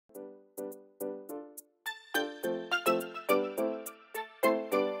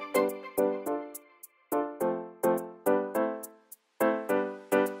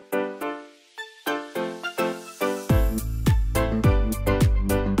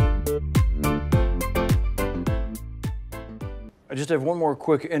I just have one more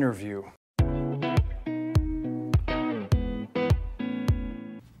quick interview.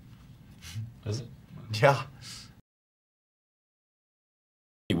 Is it? Yeah.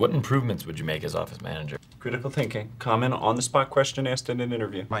 What improvements would you make as office manager? Critical thinking. Common on-the-spot question asked in an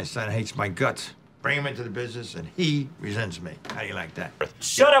interview. My son hates my guts. Bring him into the business and he resents me. How do you like that?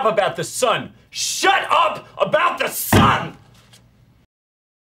 Shut up about the sun! Shut up about the sun!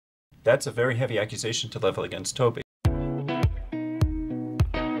 That's a very heavy accusation to level against Toby.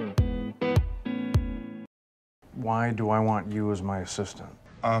 Why do I want you as my assistant?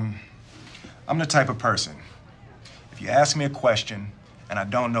 I'm the type of person, if you ask me a question and I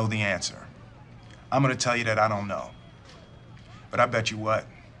don't know the answer, I'm gonna tell you that I don't know. But I bet you what,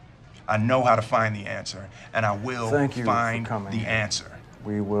 I know how to find the answer, and I will find the answer.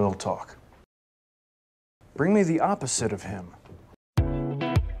 We will talk. Bring me the opposite of him.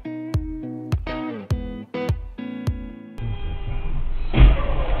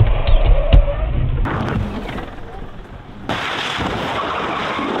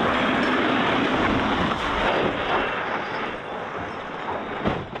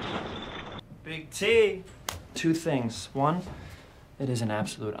 Big T. Two things. One, it is an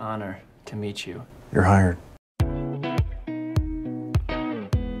absolute honor to meet you. You're hired.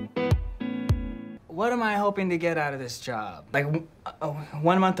 What am I hoping to get out of this job? Like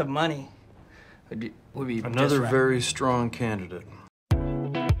 1 month of money would be Another just right. very strong candidate.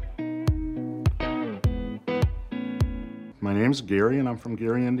 My name's Gary, and I'm from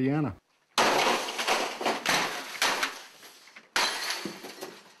Gary, Indiana.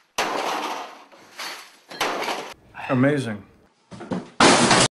 Amazing.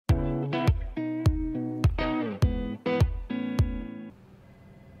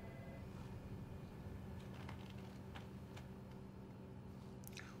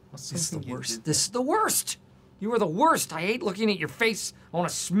 This is the worst. This is the worst. You are the worst. I hate looking at your face. I want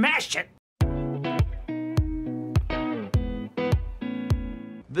to smash it.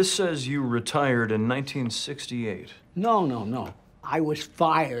 This says you retired in 1968. No. I was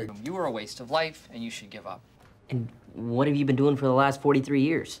fired. You are a waste of life, and you should give up. And what have you been doing for the last 43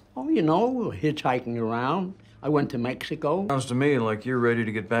 years? Oh, you know, hitchhiking around. I went to Mexico. Sounds to me like you're ready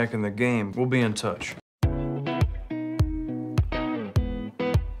to get back in the game. We'll be in touch.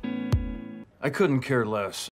 I couldn't care less.